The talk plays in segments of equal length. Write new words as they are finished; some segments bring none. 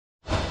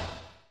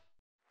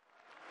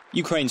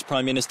Ukraine's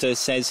Prime Minister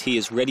says he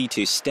is ready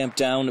to step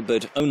down,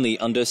 but only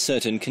under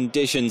certain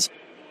conditions.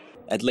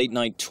 At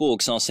late-night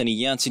talks, Arseniy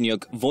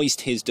Yatsenyuk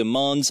voiced his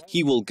demands.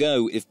 He will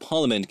go if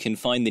Parliament can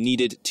find the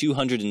needed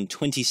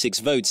 226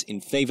 votes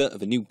in favour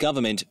of a new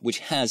government which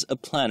has a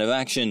plan of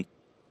action.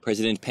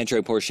 President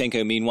Petro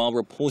Poroshenko, meanwhile,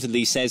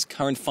 reportedly says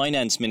current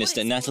Finance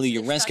Minister Natalie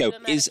Jaresko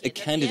is a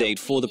candidate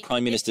for the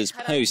Prime Minister's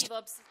post.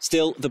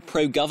 Still, the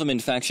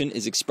pro-government faction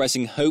is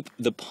expressing hope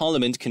the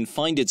Parliament can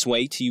find its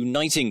way to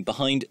uniting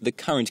behind the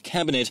current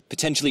cabinet,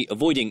 potentially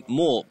avoiding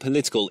more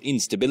political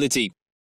instability.